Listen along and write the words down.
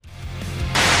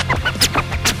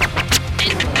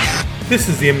This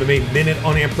is the MMA Minute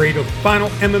on AMP Radio. Final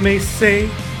MMA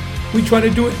say. We try to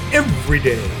do it every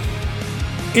day.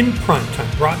 In prime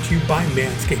time, brought to you by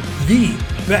Manscaped, the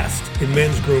best in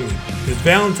men's grooming. This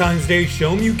Valentine's Day,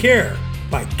 show them you care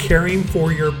by caring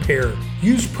for your pair.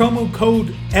 Use promo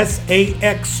code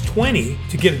SAX20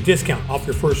 to get a discount off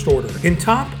your first order. In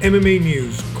top MMA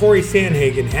news, Corey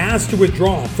Sandhagen has to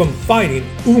withdraw from fighting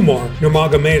Umar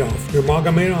Nurmagomedov.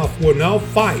 Nurmagomedov will now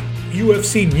fight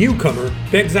UFC newcomer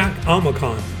Begzat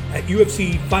Almakhan at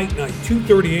UFC Fight Night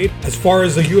 238. As far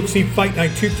as the UFC Fight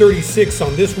Night 236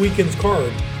 on this weekend's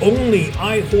card, only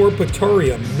Ihor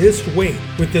Potieria missed weight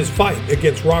with his fight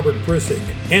against Robert Brisic.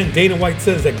 And Dana White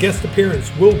says that guest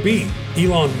appearance will be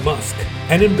Elon Musk.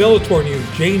 And in Bellator news,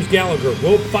 James Gallagher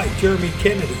will fight Jeremy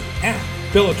Kennedy at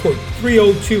Bellator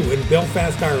 302 in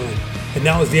Belfast, Ireland. And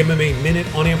now is the MMA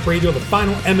Minute on AMP Radio, the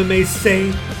final MMA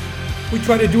say. We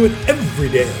try to do it every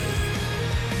day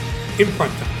in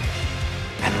prime time.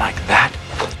 And like that,